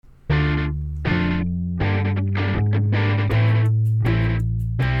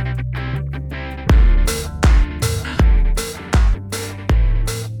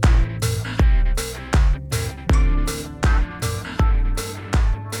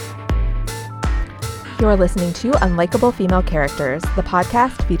You're listening to Unlikable Female Characters, the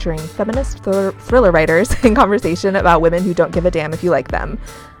podcast featuring feminist thriller writers in conversation about women who don't give a damn if you like them.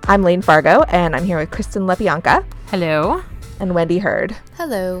 I'm Lane Fargo, and I'm here with Kristen Lepianka. Hello. And Wendy Hurd.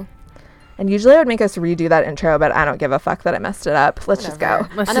 Hello. And usually I would make us redo that intro, but I don't give a fuck that I messed it up. Let's just go.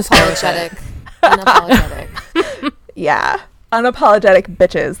 Unapologetic. Unapologetic. Yeah. Unapologetic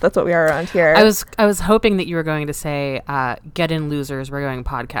bitches. That's what we are around here. I was hoping that you were going to say, get in losers, we're going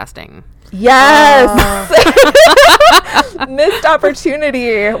podcasting. Yes. Missed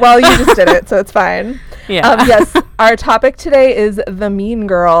opportunity. Well, you just did it, so it's fine. Yeah. Yes, our topic today is The Mean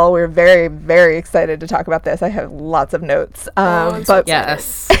Girl. We're very, very excited to talk about this. I have lots of notes. But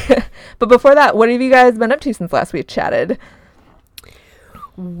yes. But before that, what have you guys been up to since last we chatted?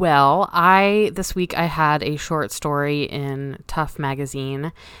 Well, this week I had a short story in Tough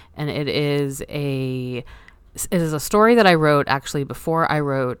magazine, and it is a story that I wrote actually before I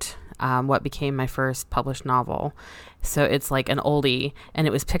wrote what became my first published novel. So it's like an oldie, and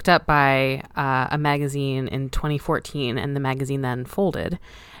it was picked up by a magazine in 2014, and the magazine then folded.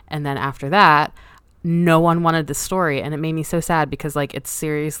 And then after that, no one wanted the story, and it made me so sad because like it's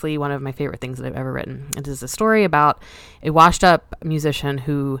seriously one of my favorite things that I've ever written. It is a story about a washed up musician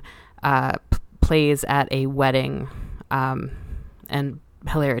who plays at a wedding, and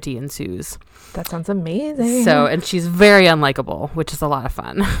hilarity ensues. That sounds amazing. So, and she's very unlikable, which is a lot of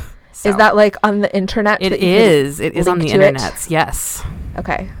fun. So, is that like on the internet? It is on the internet. Yes.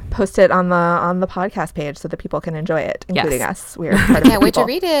 Okay. Post it on the podcast page so that people can enjoy it, including us. We're part of Can't wait to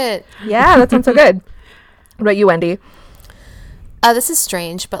read it. Yeah, that sounds so good. What about you, Wendy? This is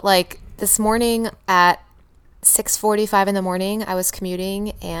strange, but like this morning at 6:45 in the morning, I was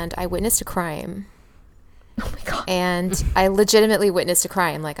commuting and I witnessed a crime. Oh my God. And I legitimately witnessed a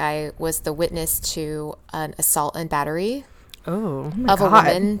crime. Like I was the witness to an assault and battery Oh of a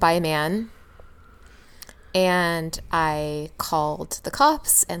woman by a man. And I called the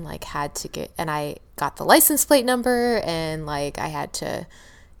cops and like I got the license plate number and like I had to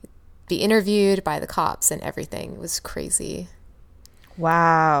be interviewed by the cops and everything. It was crazy.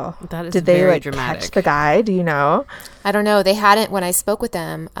 Wow. That is Did they very like dramatic. catch the guy? Do you know? I don't know. They hadn't when I spoke with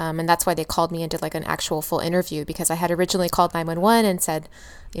them. And that's why they called me and did like an actual full interview, because I had originally called 911 and said,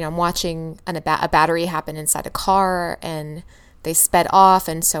 I'm watching a battery happen inside a car, and they sped off.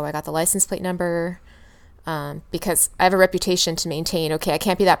 And so I got the license plate number. Because I have a reputation to maintain. Okay, I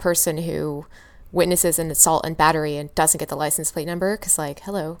can't be that person who witnesses an assault and battery and doesn't get the license plate number, because like,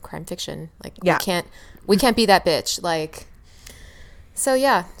 hello, crime fiction. Like, yeah. we can't be that bitch. Like, so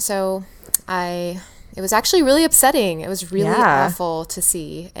yeah, it was actually really upsetting. It was really awful to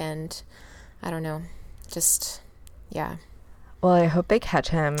see, and I don't know, just yeah. Well, I hope they catch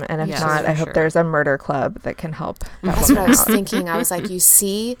him, and if Yes, not, I hope sure. there's a murder club that can help. That's what I was thinking. I was like, you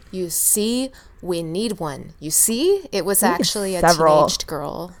see, we need one. You see, it was actually a teenaged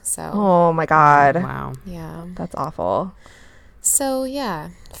girl. So, Oh my God. Wow. yeah. That's awful. So, yeah,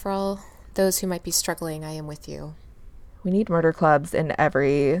 for all those who might be struggling, I am with you. We need murder clubs in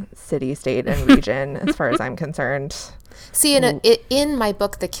every city, state, and region, as far as I'm concerned. See, in my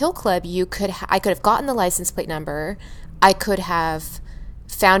book, The Kill Club, I could have gotten the license plate number. I could have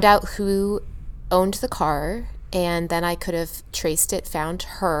found out who owned the car, and then I could have traced it, found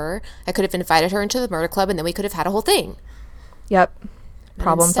her. I could have invited her into the murder club, and then we could have had a whole thing. Yep. And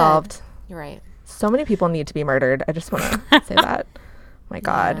Problem instead, solved. You're right. So many people need to be murdered. I just want to say that. My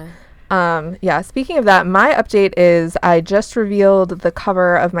God. Yeah. Speaking of that, my update is I just revealed the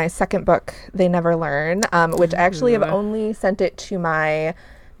cover of my second book, They Never Learn, which I actually have only sent it to my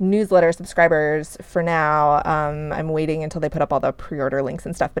newsletter subscribers for now. I'm waiting until they put up all the pre-order links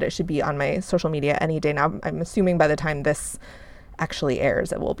and stuff, but it should be on my social media any day now. I'm assuming by the time this actually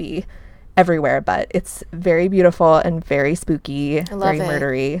airs, it will be everywhere, but it's very beautiful and very spooky, I love very it.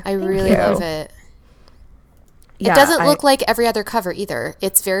 murdery. I really love it. Yeah, it doesn't look like every other cover either.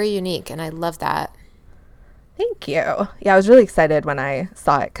 It's very unique, and I love that. Thank you. Yeah, I was really excited when I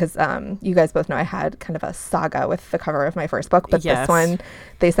saw it because you guys both know I had kind of a saga with the cover of my first book, but Yes. this one,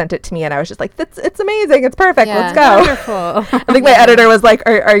 they sent it to me and I was just like, it's amazing. It's perfect. Yeah. Let's go. Wonderful. I think my editor was like,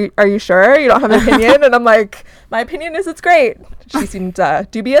 are you sure you don't have an opinion? And I'm like, my opinion is it's great. She seemed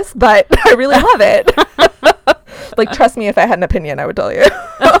dubious, but I really love it. Like, trust me, if I had an opinion, I would tell you.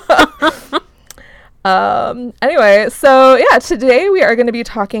 Anyway, so yeah, today we are going to be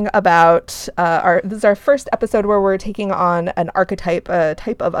talking about this is our first episode where we're taking on an archetype, a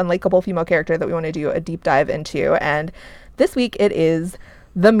type of unlikable female character that we want to do a deep dive into. And this week it is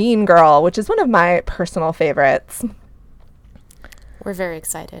the Mean Girl, which is one of my personal favorites. We're very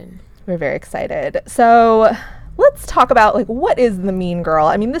excited. We're very excited. So let's talk about like what is the mean girl.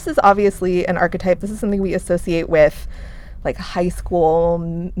 I mean, this is obviously an archetype. This is something we associate with like high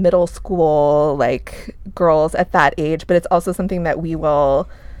school, middle school, like girls at that age, but it's also something that we will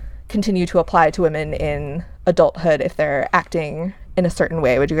continue to apply to women in adulthood if they're acting in a certain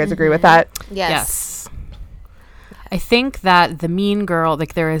way. Would you guys agree with that? Yes. I think that the mean girl,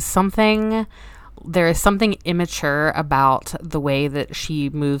 like there is something immature about the way that she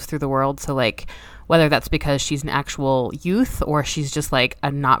moves through the world. So like whether that's because she's an actual youth or she's just like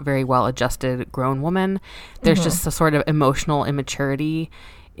a not very well adjusted grown woman, there's just a sort of emotional immaturity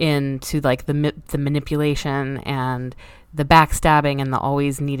into like the manipulation and the backstabbing and the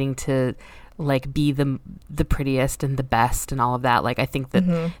always needing to like be the prettiest and the best and all of that. Like I think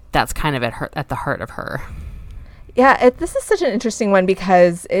that that's kind of at the heart of her. Yeah, this is such an interesting one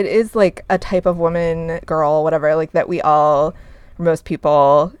because it is like a type of woman, girl, whatever, like that most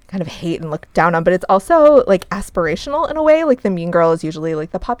people kind of hate and look down on, but it's also like aspirational in a way. Like the mean girl is usually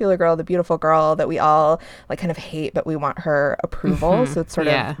like the popular girl, the beautiful girl that we all like kind of hate, but we want her approval. So it's sort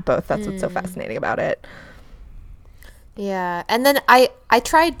of both. That's what's so fascinating about it. Yeah. And then I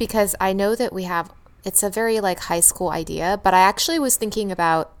tried because I know that it's a very like high school idea, but I actually was thinking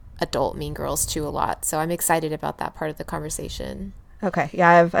about adult mean girls too a lot. So I'm excited about that part of the conversation. Okay. Yeah,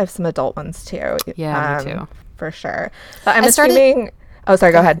 I have some adult ones too. Yeah, me too. For sure. But I'm assuming... Oh,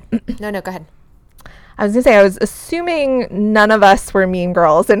 sorry, go ahead. No, go ahead. I was going to say, I was assuming none of us were mean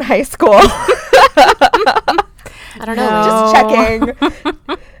girls in high school. I don't know. Just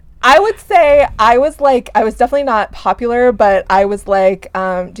checking. I would say I was definitely not popular, but I was like,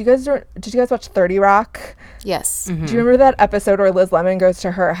 did you guys watch 30 Rock? Yes. Do you remember that episode where Liz Lemon goes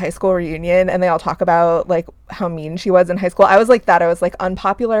to her high school reunion and they all talk about like how mean she was in high school? I was like that. I was like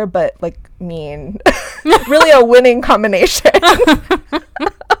unpopular, but like mean. Really a winning combination.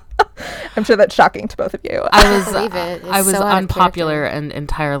 I'm sure that's shocking to both of you. I was so unpopular and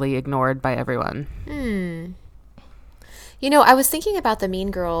entirely ignored by everyone. You know, I was thinking about the mean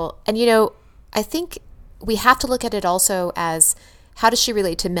girl, and you know, I think we have to look at it also as how does she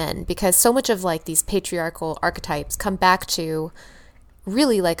relate to men? Because so much of like these patriarchal archetypes come back to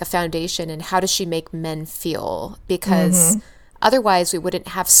really like a foundation and how does she make men feel? Because otherwise we wouldn't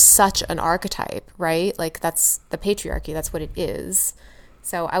have such an archetype, right? Like that's the patriarchy, that's what it is.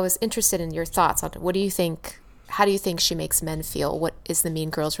 So I was interested in your thoughts on what do you think, how do you think she makes men feel? What is the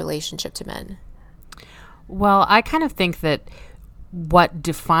mean girl's relationship to men? Well, I kind of think that what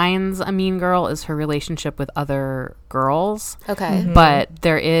defines a mean girl is her relationship with other girls. Okay. But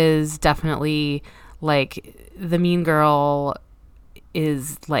there is definitely like the mean girl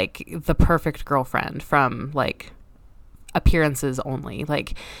is like the perfect girlfriend from like appearances only.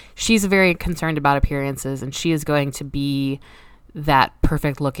 Like she's very concerned about appearances and she is going to be that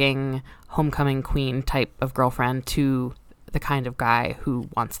perfect looking homecoming queen type of girlfriend to the kind of guy who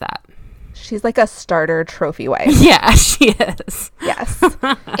wants that. She's like a starter trophy wife. Yeah, she is. Yes.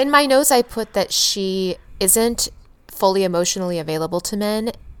 In my notes, I put that she isn't fully emotionally available to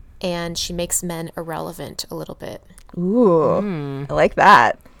men and she makes men irrelevant a little bit. Ooh, I like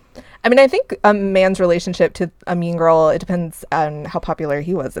that. I mean, I think a man's relationship to a mean girl, it depends on how popular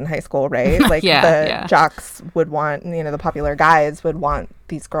he was in high school, right? Like jocks would want, you know, the popular guys would want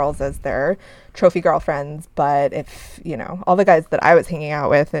these girls as their trophy girlfriends. But if, you know, all the guys that I was hanging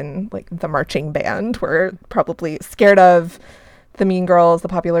out with in like the marching band were probably scared of the mean girls, the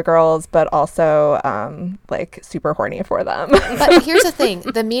popular girls, but also like super horny for them. But here's the thing.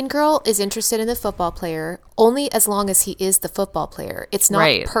 The mean girl is interested in the football player only as long as he is the football player. It's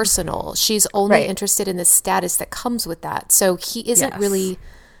not personal. She's only interested in the status that comes with that. So he isn't really,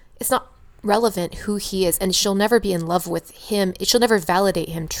 it's not relevant who he is. And she'll never be in love with him. She'll never validate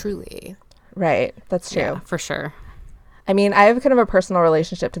him truly. Right. That's true. Yeah, for sure. I mean, I have kind of a personal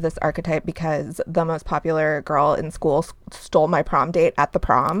relationship to this archetype because the most popular girl in school stole my prom date at the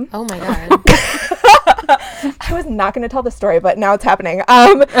prom. Oh my God. I was not going to tell the story, but now it's happening.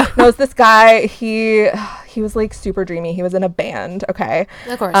 No, it's this guy. He was like super dreamy. He was in a band. Okay.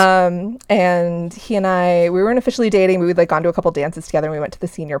 Of course. And he and I, we weren't officially dating. We would like gone to a couple dances together and we went to the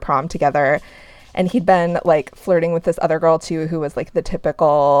senior prom together. And he'd been like flirting with this other girl too, who was like the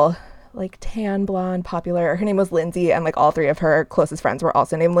typical like tan blonde popular. Her name was Lindsay, and like all three of her closest friends were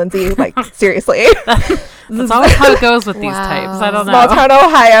also named Lindsay. Like seriously. That's always how it goes with these types. I don't know. Small town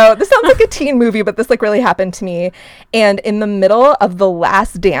Ohio. This sounds like a teen movie, but this like really happened to me. And in the middle of the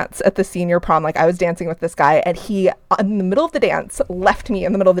last dance at the senior prom, like I was dancing with this guy and he in the middle of the dance left me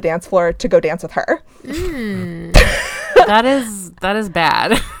in the middle of the dance floor to go dance with her. That is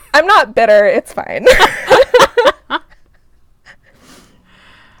bad. I'm not bitter. It's fine.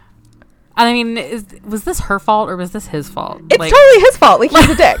 I mean, was this her fault or was this his fault? It's totally his fault. Like, he's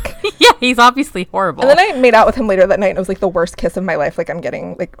a dick. Yeah, he's obviously horrible. And then I made out with him later that night, and it was like the worst kiss of my life. Like, I'm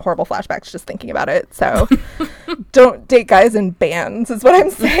getting like horrible flashbacks just thinking about it. So don't date guys in bands is what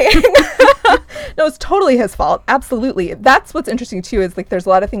I'm saying. No, it's totally his fault. Absolutely. That's what's interesting too, is like there's a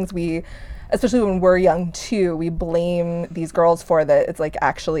lot of things we, especially when we're young too, we blame these girls for that it's like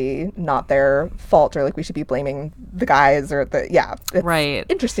actually not their fault, or like we should be blaming the guys or it's right.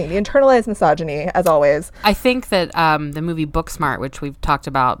 Interesting. The internalized misogyny, as always. I think that the movie Booksmart, which we've talked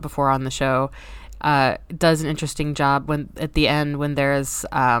about before on the show, does an interesting job when at the end when there's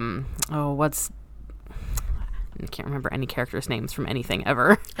I can't remember any characters' names from anything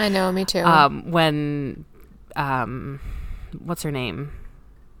ever. I know, me too. When what's her name?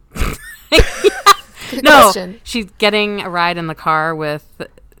 Good No, question. she's getting a ride in the car with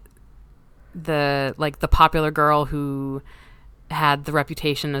the popular girl who had the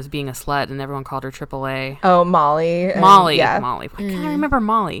reputation as being a slut, and everyone called her AAA. Oh, Molly. Molly. Yeah. Molly. Why can't I remember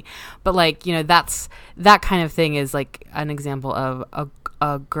Molly? But that kind of thing is like an example of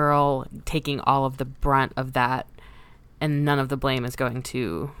a girl taking all of the brunt of that, and none of the blame is going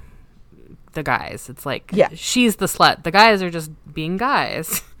to the guys. It's like, she's the slut. The guys are just being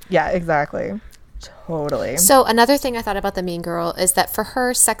guys. Yeah, exactly. Totally. So another thing I thought about the mean girl is that for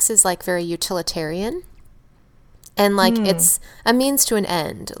her, sex is like very utilitarian. And like it's a means to an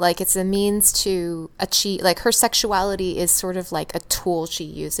end. Like it's a means to achieve, like her sexuality is sort of like a tool she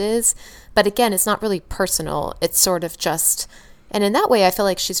uses. But again, it's not really personal. It's sort of just, and in that way, I feel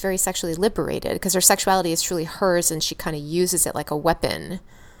like she's very sexually liberated because her sexuality is truly hers and she kind of uses it like a weapon.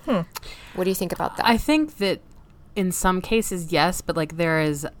 What do you think about that? I think that in some cases, yes, but like there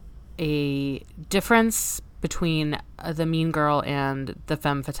is a difference between the mean girl and the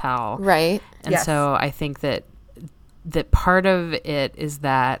femme fatale. Right. And so I think that part of it is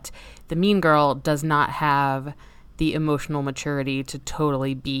that the mean girl does not have the emotional maturity to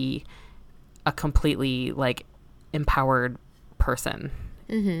totally be a completely like empowered person,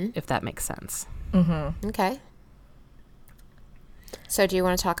 if that makes sense. Okay. So do you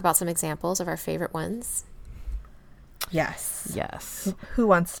want to talk about some examples of our favorite ones? Yes. Who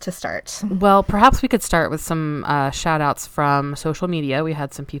wants to start? Well, perhaps we could start with some shout outs from social media. We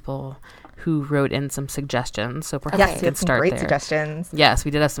had some people who wrote in some suggestions, so perhaps we can start great there. Suggestions. Yes,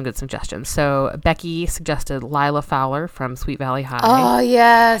 we did have some good suggestions. So Becky suggested Lila Fowler from Sweet Valley High. Oh,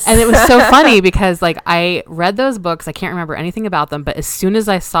 yes. And it was so funny because like I read those books, I can't remember anything about them, but as soon as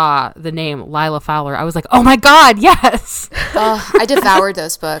I saw the name Lila Fowler, I was like, oh my God, yes. I devoured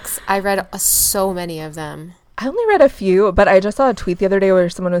those books. I read so many of them. I only read a few, but I just saw a tweet the other day where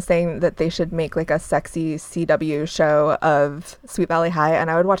someone was saying that they should make like a sexy CW show of Sweet Valley High, and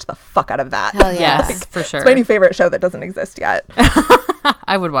I would watch the fuck out of that. Hell yes. Yes, for sure. It's my new favorite show that doesn't exist yet.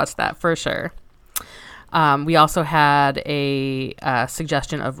 I would watch that for sure. We also had a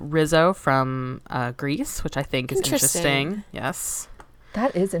suggestion of Rizzo from Greece, which I think is interesting. Yes.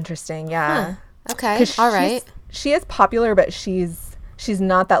 That is interesting, yeah. Huh. Okay, all right. She is popular, but she's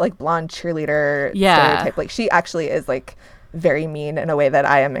not that like blonde cheerleader stereotype. Like she actually is like very mean in a way that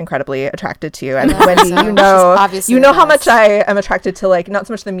I am incredibly attracted to. And Wendy, you know how much I am attracted to like not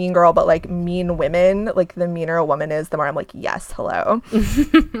so much the mean girl, but like mean women. Like the meaner a woman is, the more I'm like, yes, hello.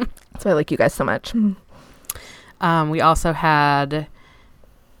 That's why I like you guys so much. We also had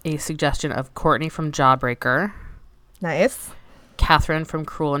a suggestion of Courtney from Jawbreaker. Nice. Catherine from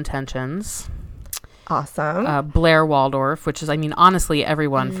Cruel Intentions. Awesome. Blair Waldorf, which is, I mean, honestly,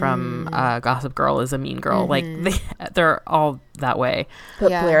 everyone from Gossip Girl is a mean girl. Like, they're all that way. But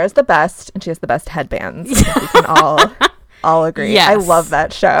Blair is the best, and she has the best headbands. We can all agree. Yes. I love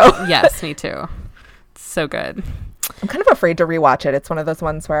that show. Yes, me too. It's so good. I'm kind of afraid to rewatch it. It's one of those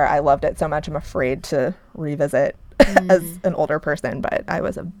ones where I loved it so much, I'm afraid to revisit as an older person, but I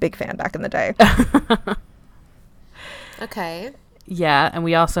was a big fan back in the day. Okay. Yeah, and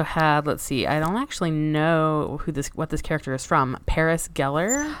we also had, let's see, I don't actually know what this character is from. Paris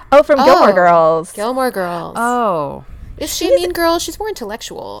Geller? Oh, from Gilmore Girls. Gilmore Girls. Oh. Is she a mean girl? She's more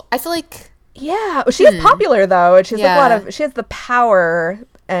intellectual. I feel like... Yeah. She is popular, though. And she's like a lot of... She has the power,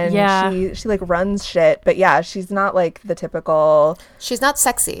 and she like runs shit. But yeah, she's not like the typical... She's not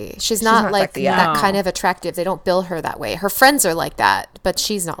sexy. She's not like sexy, that kind of attractive. They don't bill her that way. Her friends are like that, but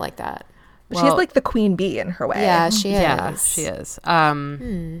she's not like that. Well, she's like the queen bee in her way. Yeah, she is. Yeah, she is.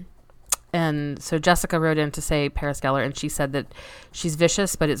 And so Jessica wrote in to say Paris Geller, and she said that she's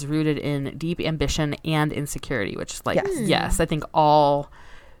vicious, but it's rooted in deep ambition and insecurity, which is like, yes, I think all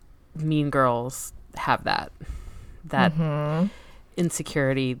mean girls have that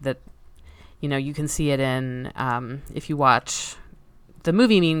insecurity that, you know, you can see it in, if you watch the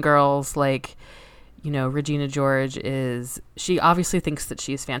movie Mean Girls, like, you know, Regina George she obviously thinks that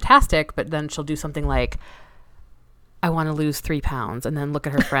she's fantastic, but then she'll do something like, I want to lose 3 pounds, and then look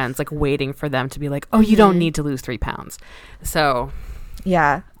at her friends like waiting for them to be like, oh, you don't need to lose 3 pounds. So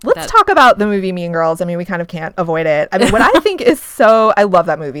yeah. Let's talk about the movie Mean Girls. I mean, we kind of can't avoid it. I mean, what I think is I love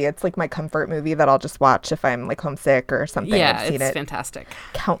that movie. It's like my comfort movie that I'll just watch if I'm like homesick or something. Yeah, I've seen it's it fantastic.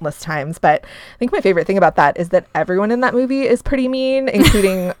 Countless times. But I think my favorite thing about that is that everyone in that movie is pretty mean,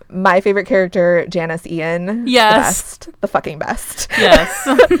 including my favorite character, Janice Ian. Yes. The fucking best. Yes.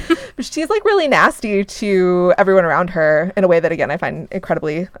 She's like really nasty to everyone around her in a way that, again, I find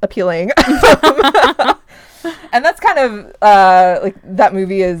incredibly appealing. And that's kind of like that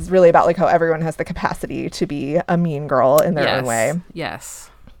movie is really about like how everyone has the capacity to be a mean girl in their own way.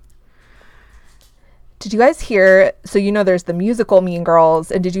 Yes. Did you guys hear? So, you know, there's the musical Mean Girls.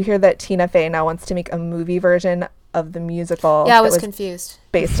 And did you hear that Tina Fey now wants to make a movie version of the musical? Yeah, I was confused.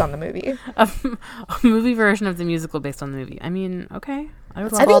 Based on the movie. A movie version of the musical based on the movie. I mean, okay. I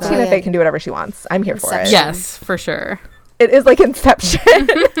think Tina Fey can do whatever she wants. I'm here for it. Yes, for sure. It is like Inception.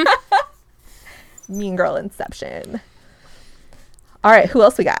 Mean Girl Inception. All right, who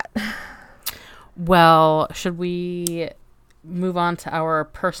else we got? Well, should we move on to our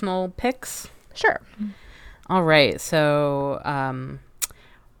personal picks? Sure. All right, so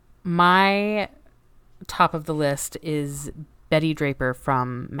my top of the list is Betty Draper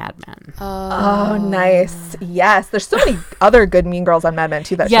from Mad Men. Oh, nice. Yes, there's so many other good Mean Girls on Mad Men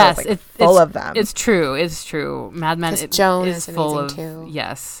too. That show is like full of them. It's true. Mad Men Joan is full of too.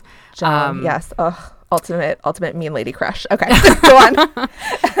 Yes. Joan, yes. Oh, ultimate mean lady crush. Okay, go on.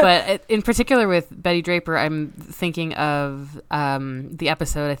 But in particular with Betty Draper, I'm thinking of the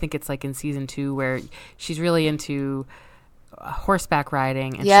episode, I think it's like in season 2, where she's really into horseback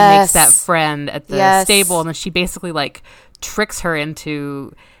riding, and she makes that friend at the stable, and then she basically like tricks her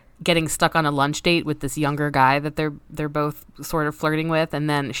into getting stuck on a lunch date with this younger guy that they're both sort of flirting with, and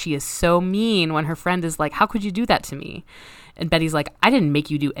then she is so mean when her friend is like, how could you do that to me? And Betty's like, I didn't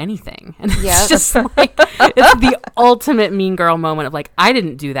make you do anything. And it's just like, it's the ultimate mean girl moment of like, I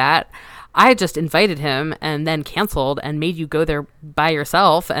didn't do that. I just invited him and then canceled and made you go there by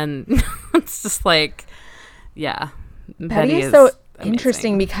yourself. And it's just like, yeah. Betty is so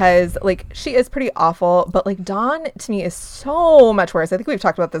interesting because like she is pretty awful, but like Dawn to me is so much worse. I think we've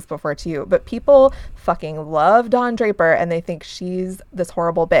talked about this before too, but people fucking love Dawn Draper and they think she's this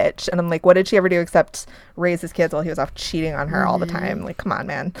horrible bitch, and I'm like, what did she ever do except raise his kids while he was off cheating on her all the time? Like, come on,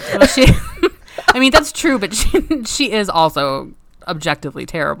 man. Well, I mean, that's true, but she is also objectively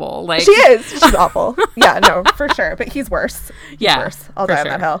terrible. Like, she's awful. Yeah, no, for sure, but he's worse. Worse. I'll die on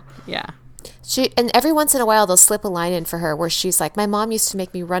that hill. Yeah. And every once in a while they'll slip a line in for her where she's like, my mom used to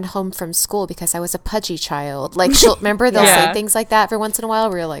make me run home from school because I was a pudgy child. Like, she'll remember they'll say things like that every once in a while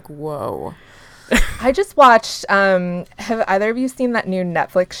where you're like, whoa. I just watched have either of you seen that new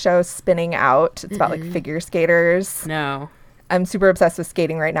Netflix show Spinning Out? It's about like figure skaters. No. I'm super obsessed with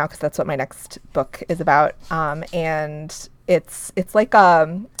skating right now because that's what my next book is about. And it's like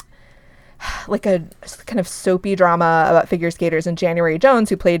a kind of soapy drama about figure skaters, and January Jones,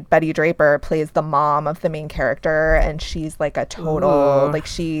 who played Betty Draper, plays the mom of the main character, and she's like a total like,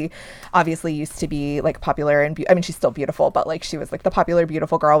 she obviously used to be like popular and I mean, she's still beautiful, but like she was like the popular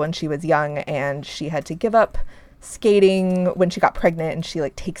beautiful girl when she was young, and she had to give up skating when she got pregnant, and she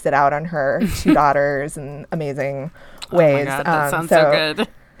like takes it out on her 2 daughters in amazing ways. Oh my God, that sounds so good.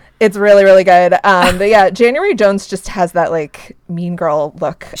 It's really, really good. But yeah, January Jones just has that like mean girl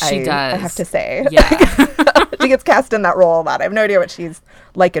look. She does. I have to say. Yeah. She gets cast in that role a lot. I have no idea what she's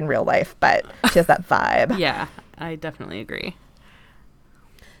like in real life, but she has that vibe. Yeah, I definitely agree.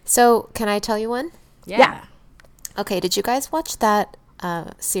 So can I tell you one? Yeah. Okay, did you guys watch that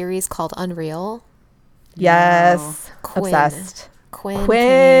series called Unreal? Yes. No. Obsessed.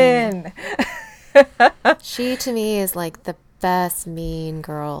 Quinn. She to me is like the best mean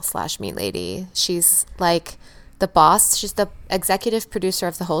girl / mean lady. She's like the boss. She's the executive producer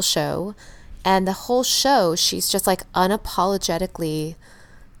of the whole show, and the whole show she's just like unapologetically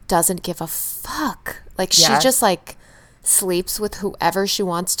doesn't give a fuck. Like she just like sleeps with whoever she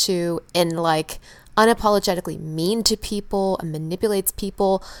wants to, and like unapologetically mean to people and manipulates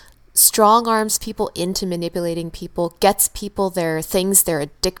people, strong arms people into manipulating people, gets people their things they're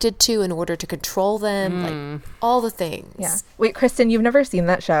addicted to in order to control them, like all the things. Yeah. Wait, Kristen, you've never seen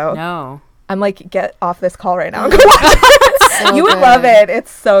that show? No. I'm like, get off this call right now and go watch it. So you would love it.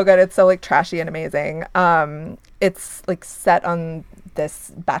 It's so good. It's so like trashy and amazing. It's like set on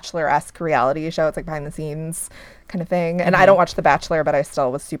this Bachelor-esque reality show. It's like behind the scenes kind of thing. And I don't watch The Bachelor, but I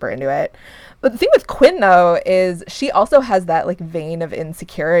still was super into it. But the thing with Quinn, though, is she also has that like vein of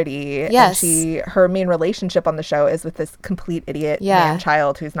insecurity. Yes. And her main relationship on the show is with this complete idiot man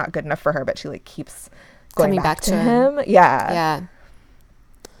child who's not good enough for her, but she like keeps going back to him. Yeah.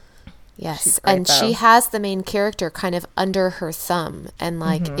 Yes. Great, and though. she has the main character kind of under her thumb and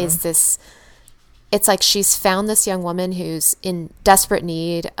like is this, it's like she's found this young woman who's in desperate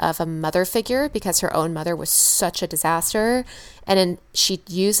need of a mother figure because her own mother was such a disaster. And she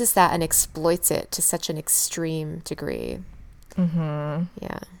uses that and exploits it to such an extreme degree.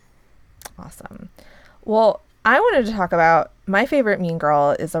 Yeah. Awesome. Well, I wanted to talk about my favorite mean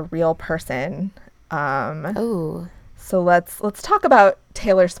girl is a real person. Oh. So let's talk about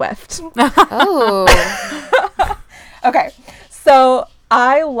Taylor Swift. Oh. Okay. So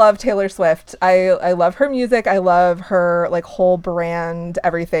I love Taylor Swift. I love her music. I love her like whole brand,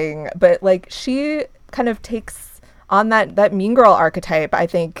 everything. But like she kind of takes on that mean girl archetype, I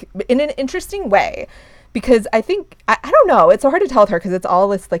think, in an interesting way. Because I think, I don't know, it's so hard to tell with her because it's all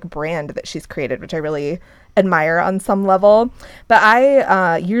this like brand that she's created, which I really admire on some level. But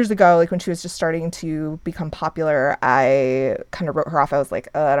I, years ago, like when she was just starting to become popular, I kind of wrote her off. I was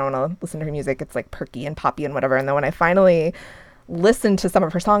like, I don't want to listen to her music. It's like perky and poppy and whatever. And then when I finally listened to some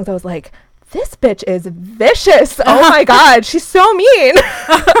of her songs, I was like, this bitch is vicious. Oh my God, she's so mean.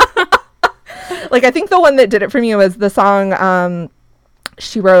 Like, I think the one that did it for me was the song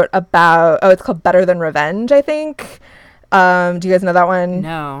she wrote about, it's called Better Than Revenge, I think. Do you guys know that one?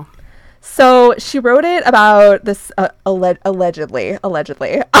 No. So she wrote it about this, allegedly,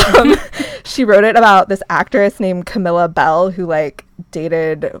 she wrote it about this actress named Camilla Bell who like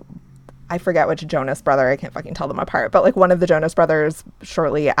dated, I forget which Jonas brother, I can't fucking tell them apart, but like one of the Jonas brothers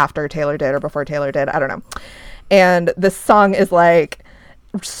shortly after Taylor did or before Taylor did, I don't know. And this song is like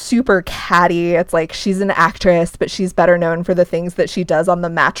super catty. It's like she's an actress, but she's better known for the things that she does on the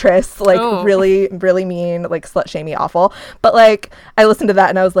mattress, like really, really mean, like slut shamey, awful. But like I listened to that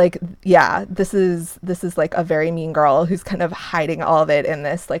and I was like, yeah, this is like a very mean girl who's kind of hiding all of it in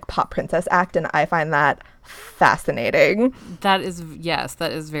this like pop princess act, and I find that fascinating. That is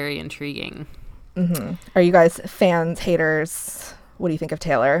very intriguing. Are you guys fans, haters? What do you think of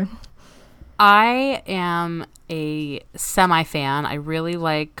Taylor? I am a semi-fan. I really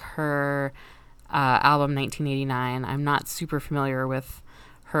like her album 1989. I'm not super familiar with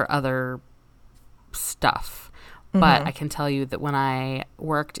her other stuff, but I can tell you that when I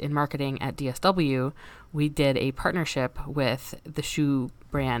worked in marketing at DSW, we did a partnership with the shoe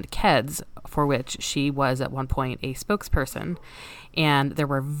brand Keds, for which she was at one point a spokesperson. And there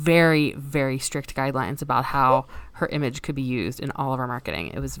were very, very strict guidelines about how her image could be used in all of our marketing.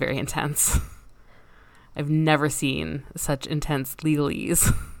 It was very intense. I've never seen such intense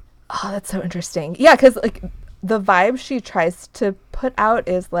legalese. Oh, that's so interesting. Yeah, because like the vibe she tries to put out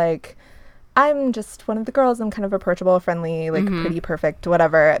is like, I'm just one of the girls. I'm kind of approachable, friendly, like pretty perfect,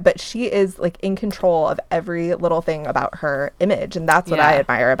 whatever. But she is like in control of every little thing about her image. And that's what I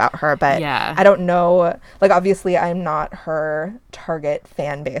admire about her. But I don't know, like obviously I'm not her target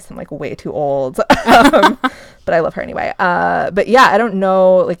fan base. I'm like way too old. But I love her anyway. But yeah, I don't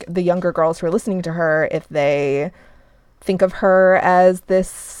know like the younger girls who are listening to her, if they think of her as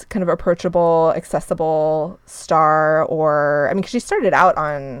this kind of approachable, accessible star, or I mean, 'cause she started out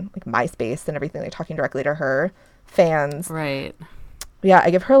on like MySpace and everything, like talking directly to her fans. Right. Yeah,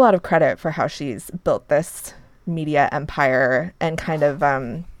 I give her a lot of credit for how she's built this media empire and kind of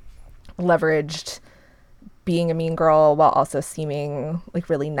leveraged being a mean girl while also seeming like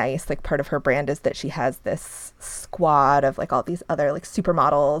really nice. Like part of her brand is that she has this squad of like all these other like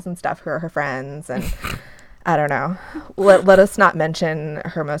supermodels and stuff who are her friends, and I don't know. Let us not mention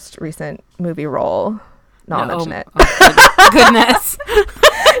her most recent movie role. I'll mention it. Goodness.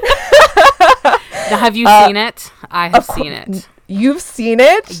 Now, have you seen it? I have seen it. You've seen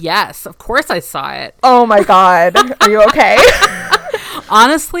it? Yes, of course I saw it. Oh my God. Are you okay?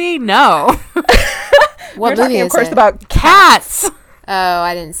 Honestly, no. What You're movie talking, is of course, it? about Cats. Oh,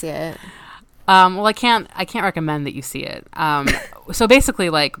 I didn't see it. Well, I can't recommend that you see it. So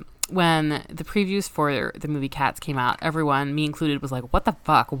basically, like, when the previews for the movie Cats came out, everyone, me included, was like, what the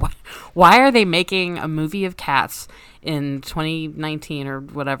fuck? Why are they making a movie of cats in 2019 or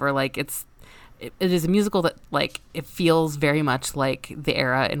whatever? Like, it is a musical that, like, it feels very much like the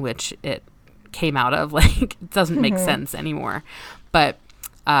era in which it came out of. Like, it doesn't make sense anymore. But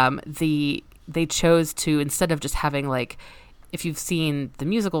they chose to, instead of just having, like, if you've seen the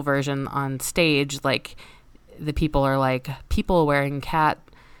musical version on stage, like, the people are, like, people wearing cat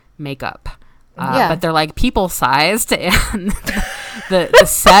makeup, but they're like people sized, and the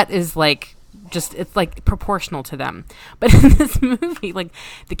set is like just, it's like proportional to them. But in this movie, like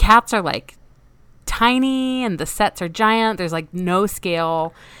the cats are like tiny and the sets are giant. There's like no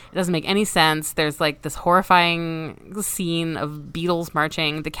scale. It doesn't make any sense. There's like this horrifying scene of beetles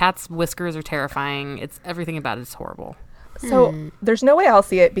marching. The cat's whiskers are terrifying. It's everything about it is horrible. So there's no way I'll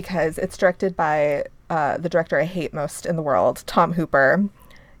see it because it's directed by the director I hate most in the world, Tom Hooper.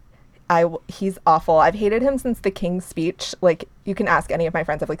 He's awful. I've hated him since The King's Speech. Like, you can ask any of my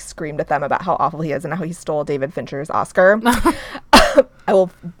friends. I've like screamed at them about how awful he is and how he stole David Fincher's Oscar. I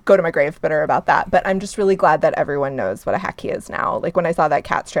will go to my grave bitter about that. But I'm just really glad that everyone knows what a hack he is now. Like, when I saw that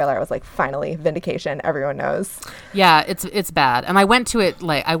Cats trailer, I was like, finally, vindication. Everyone knows. Yeah, it's bad. And I went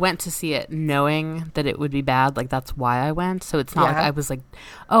to see it knowing that it would be bad. Like, that's why I went. So it's not like I was like,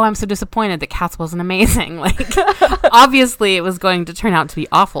 oh, I'm so disappointed that Cats wasn't amazing. Like, obviously it was going to turn out to be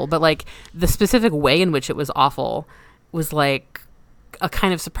awful. But like the specific way in which it was awful was like a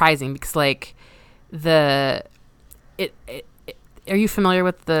kind of surprising because like are you familiar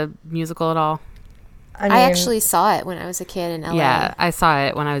with the musical at all? I mean, I actually saw it when I was a kid in LA. Yeah, I saw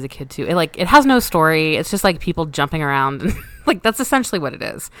it when I was a kid too. It has no story. It's just like people jumping around. And, like that's essentially what it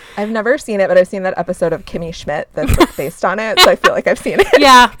is. I've never seen it, but I've seen that episode of Kimmy Schmidt that's like, based on it. So I feel like I've seen it.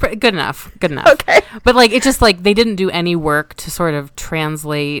 Yeah, good enough. Good enough. Okay. But like it's just like they didn't do any work to sort of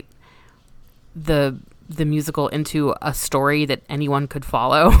translate the musical into a story that anyone could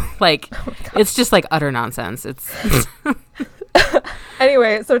follow. Like it's just like utter nonsense. It's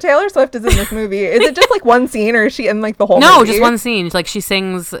Anyway, so Taylor Swift is in this movie. Is it just like one scene or is she in like the whole movie? No, just one scene. Like she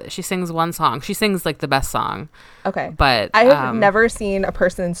sings one song. She sings like the best song. Okay. But I have never seen a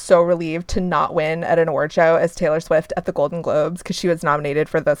person so relieved to not win at an award show as Taylor Swift at the Golden Globes because she was nominated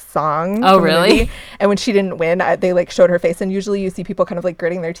for the song. Oh, really? And when she didn't win, they like showed her face. And usually you see people kind of like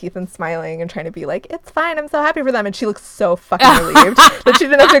gritting their teeth and smiling and trying to be like, it's fine. I'm so happy for them. And she looks so fucking relieved that she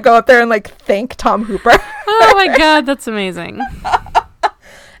didn't have to go up there and like thank Tom Hooper. Oh my God, that's amazing.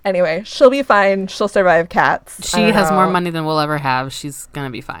 Anyway, she'll be fine. She'll survive Cats. She has more money than we'll ever have. She's going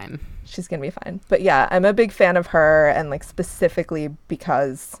to be fine. She's going to be fine. But yeah, I'm a big fan of her and like specifically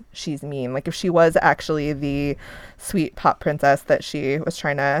because she's mean. Like if she was actually the sweet pop princess that she was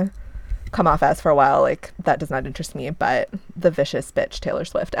trying to come off as for a while, like that does not interest me. But the vicious bitch Taylor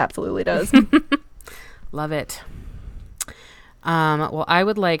Swift absolutely does. Love it. Well, I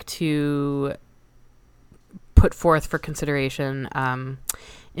would like to put forth for consideration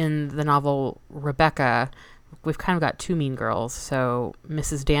in the novel Rebecca, we've kind of got two mean girls. So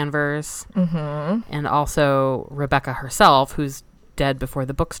Mrs. Danvers and also Rebecca herself, who's dead before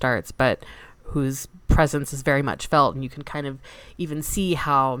the book starts, but whose presence is very much felt. And you can kind of even see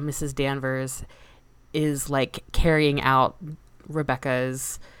how Mrs. Danvers is like carrying out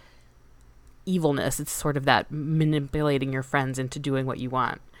Rebecca's evilness. It's sort of that manipulating your friends into doing what you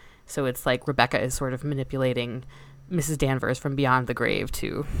want. So it's like Rebecca is sort of manipulating Mrs. Danvers from beyond the grave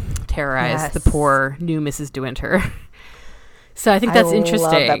to terrorize the poor new Mrs. De Winter. So I think that's interesting.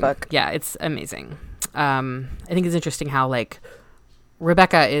 I love that book. Yeah, it's amazing. I think it's interesting how like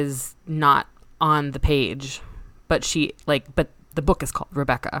Rebecca is not on the page, but but the book is called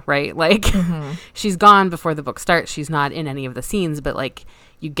Rebecca, right? Like she's gone before the book starts. She's not in any of the scenes, but like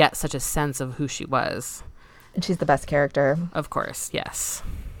you get such a sense of who she was. And she's the best character. Of course, yes.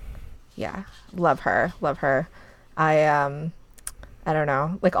 Yeah, love her. I don't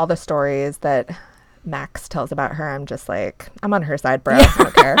know, like all the stories that Max tells about her, I'm just like, I'm on her side, bro. I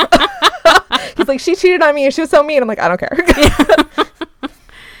don't care. He's like, she cheated on me. She was so mean. I'm like, I don't care.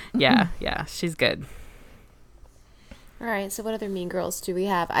 Yeah, she's good. All right, so what other mean girls do we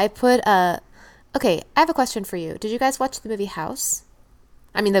have? Okay, I have a question for you. Did you guys watch the movie House?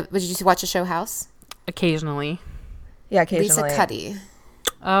 I mean, did you watch the show House? Occasionally. Yeah, occasionally. Lisa Cuddy.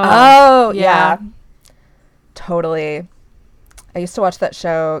 Oh, yeah. Totally. I used to watch that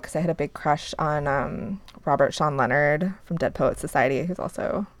show because I had a big crush on Robert Sean Leonard from Dead Poets Society, who's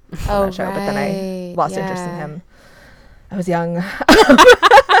also on that show. Right. But then I lost interest in him. I was young.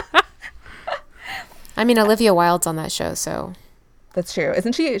 I mean, Olivia Wilde's on that show, so. That's true.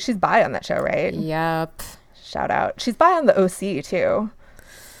 Isn't she? She's bi on that show, right? Yep. Shout out. She's bi on the OC, too.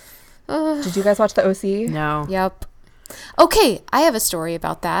 Did you guys watch the OC? No. Yep. Okay, I have a story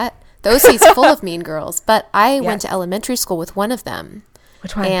about that. The OC is full of mean girls, but I went to elementary school with one of them.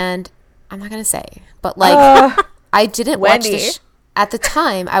 Which one? And I'm not going to say, but like, I didn't watch the at the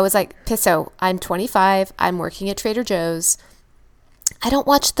time, I was like, Pisso, I'm 25. I'm working at Trader Joe's. I don't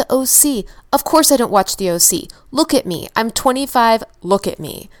watch the OC. Of course I don't watch the OC. Look at me. I'm 25. Look at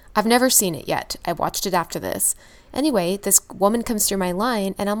me. I've never seen it yet. I watched it after this. Anyway, this woman comes through my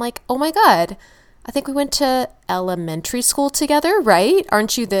line, and I'm like, oh my God. I think we went to elementary school together, right?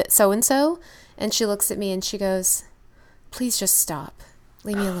 Aren't you the so-and-so? And she looks at me and she goes, please just stop.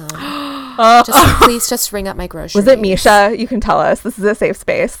 Leave me alone. Please just ring up my groceries. Was it Misha? You can tell us. This is a safe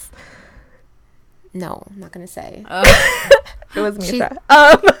space. No, I'm not going to say. It was Misha.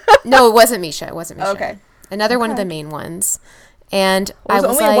 No, it wasn't Misha. It wasn't Misha. Okay. Another one of the main ones. And There's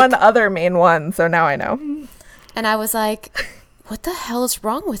only one other main one, so now I know. And I was like, what the hell is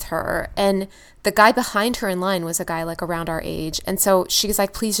wrong with her? And the guy behind her in line was a guy like around our age. And so she's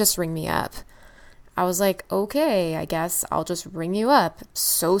like, please just ring me up. I was like, okay, I guess I'll just ring you up.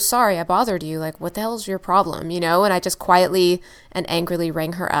 So sorry I bothered you. Like, what the hell is your problem? You know? And I just quietly and angrily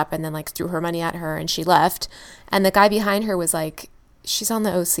rang her up and then like threw her money at her and she left. And the guy behind her was like, she's on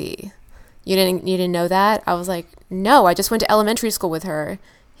the OC. You didn't know that? I was like, no, I just went to elementary school with her.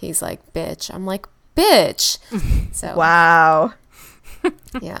 He's like, bitch. I'm like, bitch. So wow.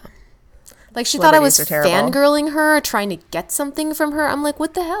 Yeah. Like she thought I was fangirling her, trying to get something from her. I'm like,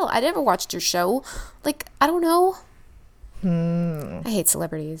 what the hell? I never watched your show. Like, I don't know. I hate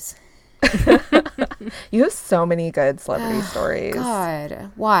celebrities. You have so many good celebrity stories.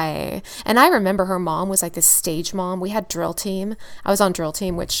 God, why? And I remember her mom was like this stage mom. We had drill team. I was on drill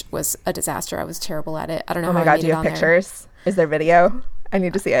team, which was a disaster. I was terrible at it. I don't know. Oh my God, do you have pictures? Is there video? I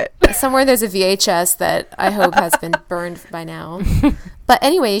need to see it. Somewhere there's a VHS that I hope has been burned by now. But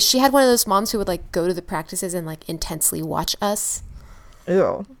anyway, she had one of those moms who would like go to the practices and like intensely watch us.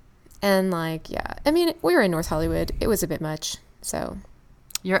 Ew. And like, yeah. I mean, we were in North Hollywood. It was a bit much. So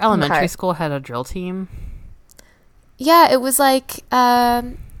your elementary school had a drill team? Yeah, it was like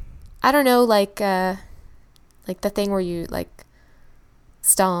I don't know, like the thing where you like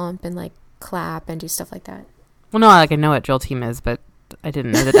stomp and like clap and do stuff like that. Well, no, like I know what drill team is, but I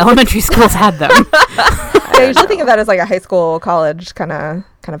didn't know that elementary schools had them. I usually think of that as like a high school, college kind of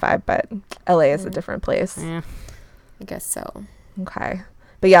vibe, but LA is a different place. Yeah. I guess so. Okay.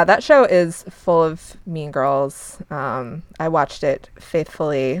 But yeah, that show is full of mean girls. I watched it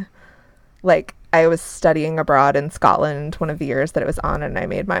faithfully. Like, I was studying abroad in Scotland one of the years that it was on, and I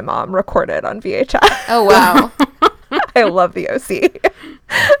made my mom record it on VHS. Oh, wow. I love the OC.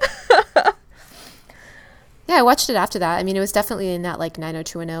 Yeah, I watched it after that. I mean, it was definitely in that like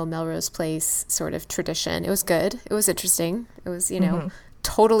 90210 Melrose Place sort of tradition. It was good. It was interesting. It was, you know,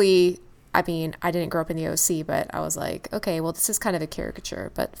 totally, I mean, I didn't grow up in the OC, but I was like, okay, well, this is kind of a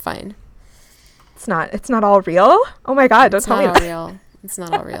caricature, but fine. It's not all real? Oh my God, don't tell me that. It's not all real. It's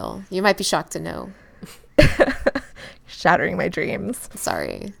not all real. You might be shocked to know. Shattering my dreams.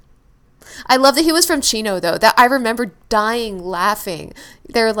 Sorry. I love that he was from Chino, though. That I remember dying laughing.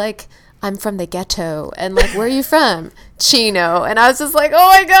 They're like, I'm from the ghetto. And like, where are you from? Chino. And I was just like, oh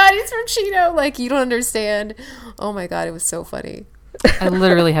my God, he's from Chino. Like, you don't understand. Oh my God, it was so funny. I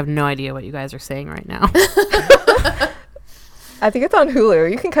literally have no idea what you guys are saying right now. I think it's on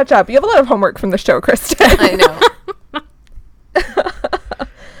Hulu. You can catch up. You have a lot of homework from the show, Kristen. I know.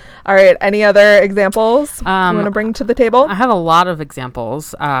 All right. Any other examples you want to bring to the table? I have a lot of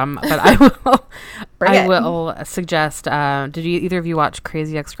examples, but I will suggest. Did either of you watch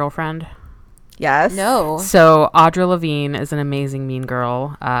Crazy Ex-Girlfriend? Yes. No. So Audra Levine is an amazing mean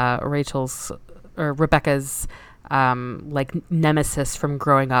girl. Rebecca's like nemesis from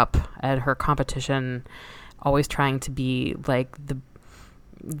growing up, and her competition, always trying to be like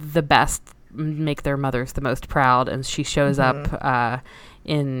the best, make their mothers the most proud, and she shows up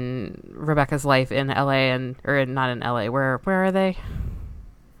in Rebecca's life in LA not in LA. Where are they?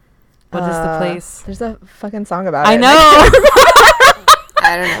 What is the place? There's a fucking song about it. I know.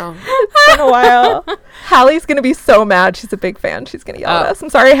 I don't know. It's been a while. Hallie's going to be so mad. She's a big fan. She's going to yell at us.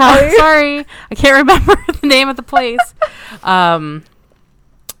 I'm sorry, Hallie. Sorry. I can't remember the name of the place.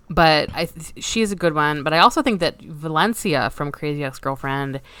 But she is a good one. But I also think that Valencia from Crazy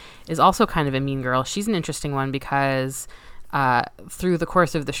Ex-Girlfriend is also kind of a mean girl. She's an interesting one because through the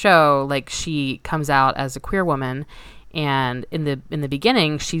course of the show, like, she comes out as a queer woman, and in the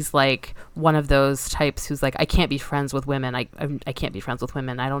beginning, she's like one of those types who's like, I can't be friends with women. I can't be friends with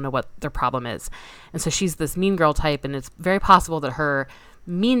women. I don't know what their problem is. And so she's this mean girl type, and it's very possible that her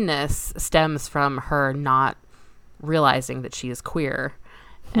meanness stems from her not realizing that she is queer.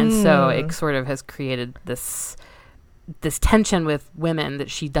 And so it sort of has created this tension with women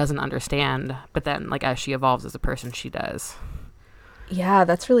that she doesn't understand, but then, like, as she evolves as a person, she does. Yeah,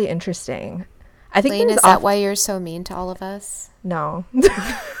 that's really interesting. I think Lane, is that why you're so mean to all of us? No. You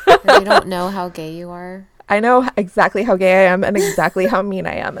don't know how gay you are? I know exactly how gay I am and exactly how mean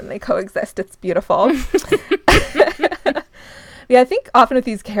I am, and they coexist. It's beautiful. Yeah, I think often with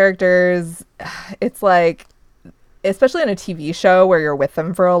these characters, it's like especially in a TV show where you're with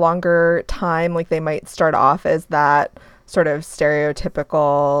them for a longer time, like they might start off as that sort of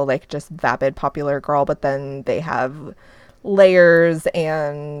stereotypical, like just vapid popular girl, but then they have layers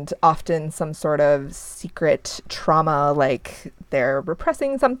and often some sort of secret trauma, like they're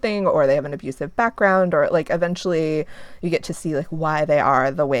repressing something or they have an abusive background, or like eventually you get to see like why they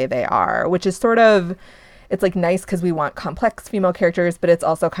are the way they are, which is sort of, it's like nice because we want complex female characters, but it's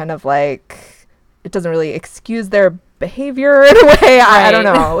also kind of like it doesn't really excuse their behavior in a way. Right. I don't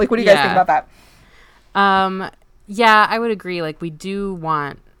know. Like, what do you guys think about that? Yeah, I would agree. Like, we do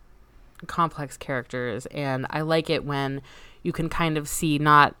want complex characters, and I like it when you can kind of see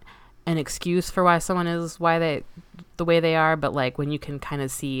not an excuse for why someone is the way they are, but like when you can kind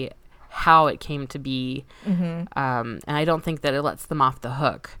of see how it came to be. And I don't think that it lets them off the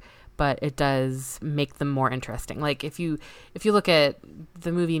hook, but it does make them more interesting. Like if you look at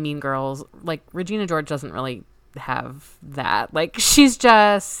the movie Mean Girls, like Regina George doesn't really have that. Like she's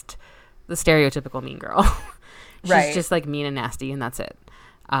just the stereotypical mean girl. She's just like mean and nasty, and that's it.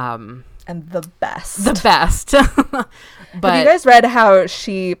 And the best. But have you guys read how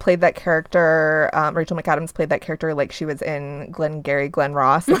she played that character? Rachel McAdams played that character like she was in Glen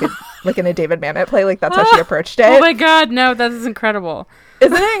Ross, like in a David Mamet play. Like that's how she approached it. Oh my God, no, that is incredible.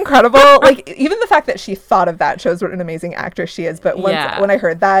 Isn't it incredible? Like even the fact that she thought of that shows what an amazing actress she is. But when I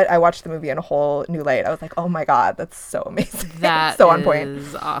heard that, I watched the movie in a whole new light. I was like, oh my God, that's so amazing. That so on point.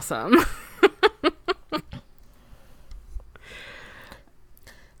 Is awesome.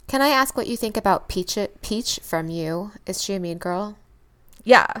 Can I ask what you think about Peach from You? Is she a mean girl?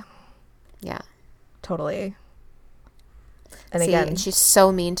 Yeah. Yeah. Totally. And again, she's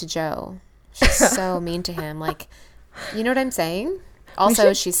so mean to Joe. She's so mean to him. Like, you know what I'm saying?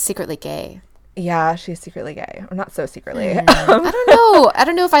 Also, she's secretly gay. Yeah, she's secretly gay. Or not so secretly. I don't know. I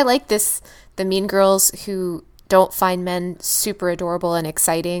don't know if I like the mean girls who don't find men super adorable and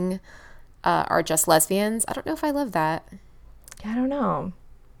exciting are just lesbians. I don't know if I love that. Yeah, I don't know.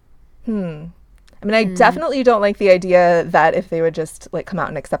 I mean, I definitely don't like the idea that if they would just like come out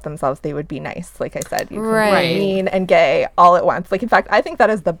and accept themselves, they would be nice. Like I said, you can be mean and gay all at once. Like, in fact, I think that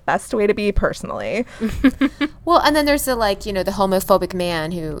is the best way to be personally. Well, and then there's the the homophobic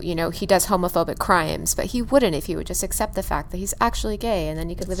man who, he does homophobic crimes, but he wouldn't if he would just accept the fact that he's actually gay, and then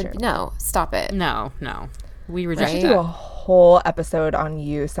he could live in. No, stop it. No. We reject that. I should do a whole episode on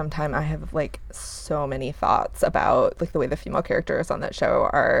You sometime. I have like so many thoughts about like the way the female characters on that show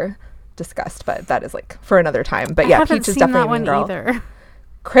are discussed, but that is like for another time. But yeah, Peach is definitely a mean girl. Either.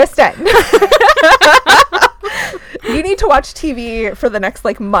 Kristen, you need to watch TV for the next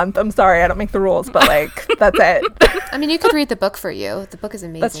like month. I'm sorry, I don't make the rules, but like that's it. I mean, you could read the book For You. The book is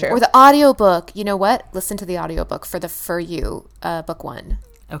amazing. That's true. Or the audiobook. You know what? Listen to the audiobook for the For You book one.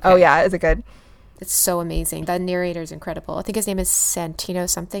 Okay. Oh yeah, is it good? It's so amazing. That narrator is incredible. I think his name is Santino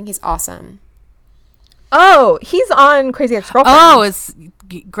something. He's awesome. Oh, he's on Crazy Ex-Girlfriend. Oh, it's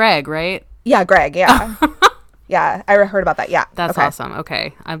Greg, right? Yeah, Greg, yeah. Yeah, I heard about that, yeah. That's awesome.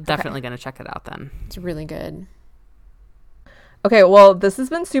 Okay, I'm definitely going to check it out then. It's really good. Okay, well, this has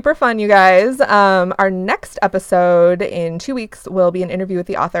been super fun, you guys. Our next episode in 2 weeks will be an interview with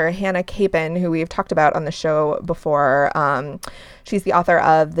the author Hannah Capin, who we've talked about on the show before. She's the author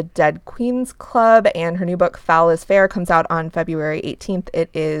of The Dead Queens Club, and her new book, Foul is Fair, comes out on February 18th. It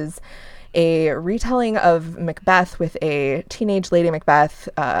is a retelling of Macbeth with a teenage Lady Macbeth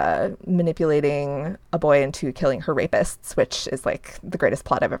manipulating a boy into killing her rapists, which is like the greatest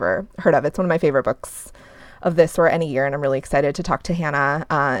plot I've ever heard of. It's one of my favorite books of this or any year, and I'm really excited to talk to Hannah.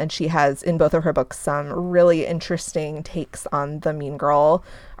 And she has in both of her books some really interesting takes on the mean girl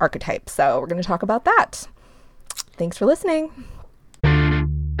archetype. So we're going to talk about that. Thanks for listening.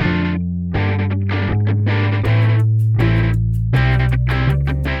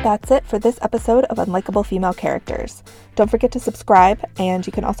 That's it for this episode of Unlikable Female Characters. Don't forget to subscribe, and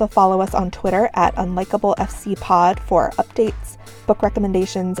you can also follow us on Twitter at UnlikableFCPod for updates, book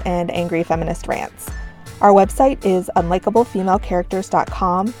recommendations, and angry feminist rants. Our website is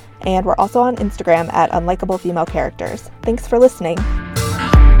unlikablefemalecharacters.com, and we're also on Instagram at UnlikableFemaleCharacters. Thanks for listening.